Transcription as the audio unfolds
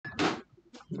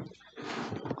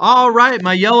All right,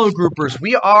 my yellow groupers.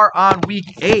 We are on week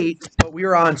 8, but we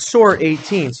are on sort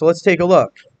 18. So let's take a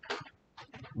look.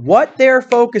 What they're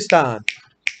focused on.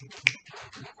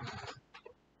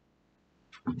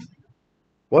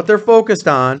 What they're focused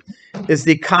on is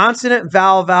the consonant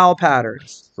vowel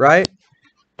patterns, right?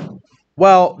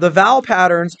 Well, the vowel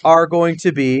patterns are going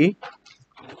to be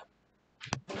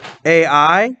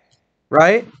AI,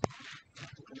 right?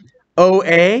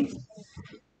 OA,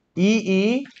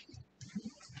 EE,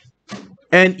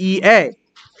 and EA.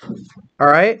 All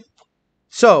right?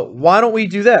 So why don't we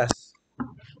do this?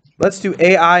 Let's do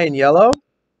AI in yellow.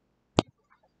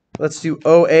 Let's do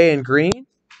OA in green.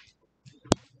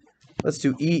 Let's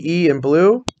do EE in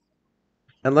blue.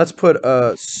 And let's put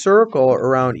a circle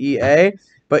around EA.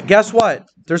 But guess what?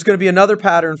 There's going to be another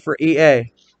pattern for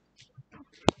EA.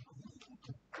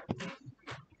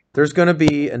 There's going to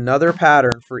be another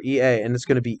pattern for EA. And it's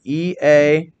going to be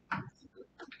EA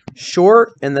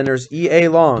short, and then there's EA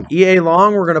long. EA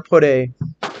long, we're going to put a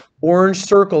orange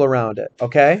circle around it,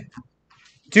 okay?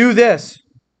 Do this.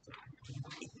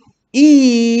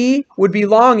 E would be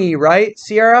long E, right,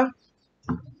 Sierra?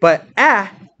 But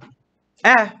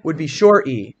would be short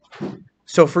E.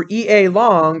 So for EA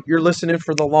long, you're listening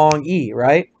for the long E,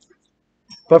 right?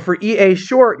 But for EA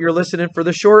short, you're listening for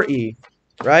the short E,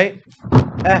 right?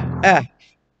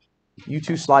 You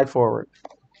two slide forward.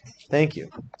 Thank you.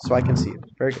 So I can see you.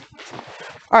 Very good.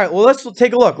 All right, well, let's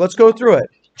take a look. Let's go through it.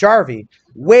 Jarvie,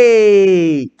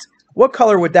 wait. What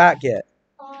color would that get?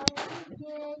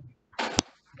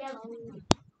 Yellow.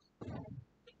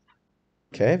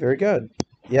 Okay, very good.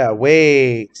 Yeah,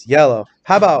 wait. Yellow.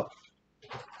 How about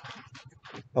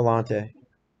Alante?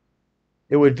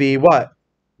 It would be what?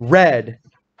 Red.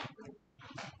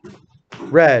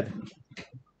 Red.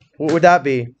 What would that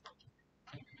be?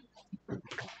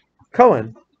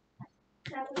 Cohen.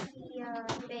 That would be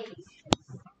beige.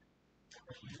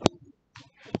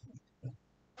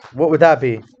 What would that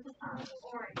be?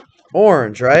 Orange.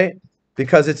 Orange, right?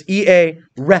 Because it's EA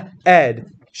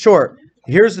red. Short.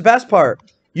 Here's the best part.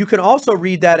 You can also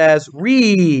read that as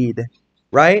read,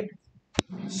 right?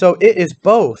 So it is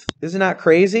both. Isn't that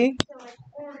crazy? So it's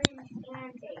orange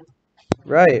and beige.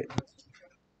 Right.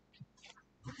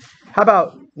 How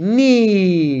about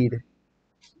need?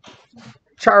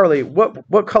 Charlie,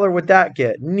 what color would that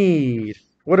get? Need.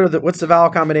 What's the vowel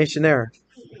combination there?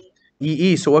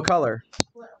 EE. So what color?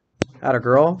 Blue. Atta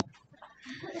girl.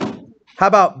 How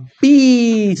about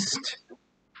beast?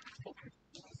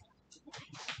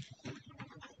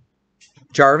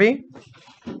 Jarvie?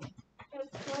 It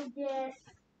would get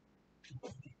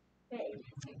beige.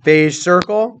 Beige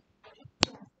circle.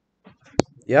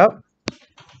 Yep.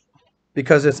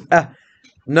 Because it's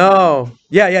no.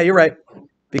 Yeah, you're right.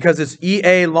 Because it's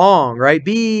EA long, right?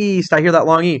 Beast. I hear that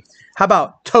long E. How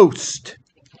about toast?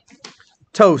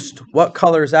 Toast. What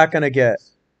color is that going to get?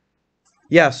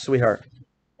 Yes, sweetheart.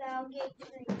 That'll get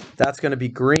green. That's going to be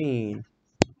green.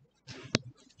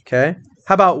 Okay.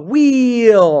 How about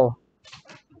wheel?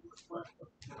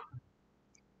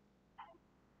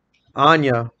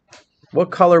 Anya, what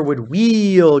color would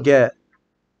wheel get?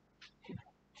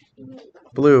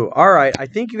 Blue. All right. I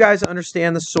think you guys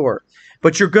understand the sort.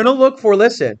 But you're going to look for,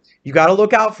 listen, you got to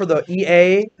look out for the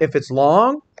EA if it's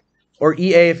long or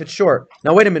EA if it's short.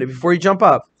 Now, wait a minute. Before you jump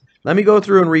up, let me go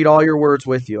through and read all your words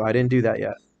with you. I didn't do that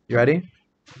yet. You ready?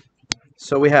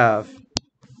 So we have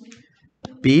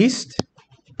beast,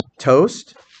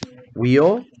 toast,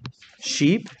 wheel,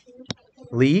 sheep,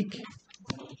 leak,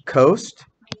 coast,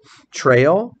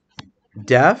 trail,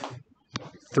 deaf,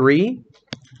 3,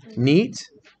 neat,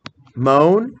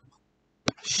 moan,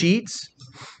 sheets,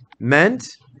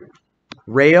 meant,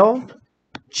 rail,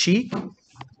 cheek,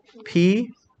 pea,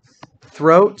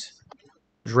 throat,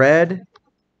 dread,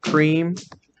 cream,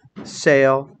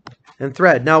 sail, and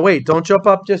thread. Now wait, don't jump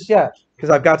up just yet, because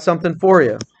I've got something for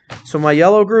you. So my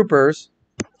yellow groupers,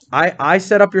 I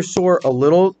set up your sort a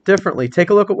little differently. Take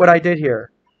a look at what I did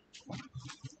here.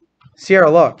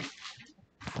 Sierra, look.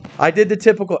 I did the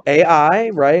typical AI,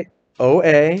 right?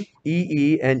 OA,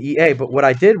 EE, and EA. But what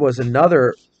I did was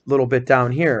another little bit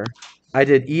down here. I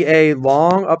did EA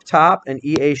long up top and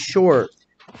EA short.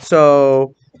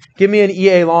 So give me an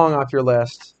EA long off your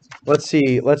list. Let's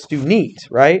see. Let's do neat,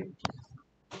 right?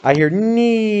 I hear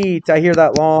neat. I hear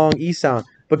that long E sound.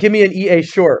 But give me an EA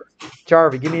short.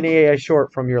 Jarvie, give me an EA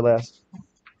short from your list.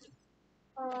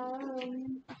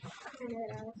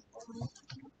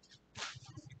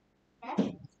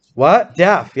 What?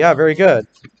 Deaf. Yeah, very good.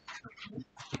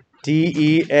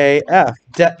 D-E-A-F.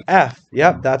 F.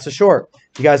 Yep, that's a short.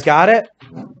 You guys got it?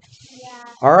 Yeah.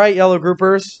 All right, yellow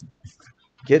groupers.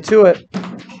 Get to it.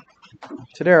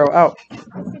 Tadero, out.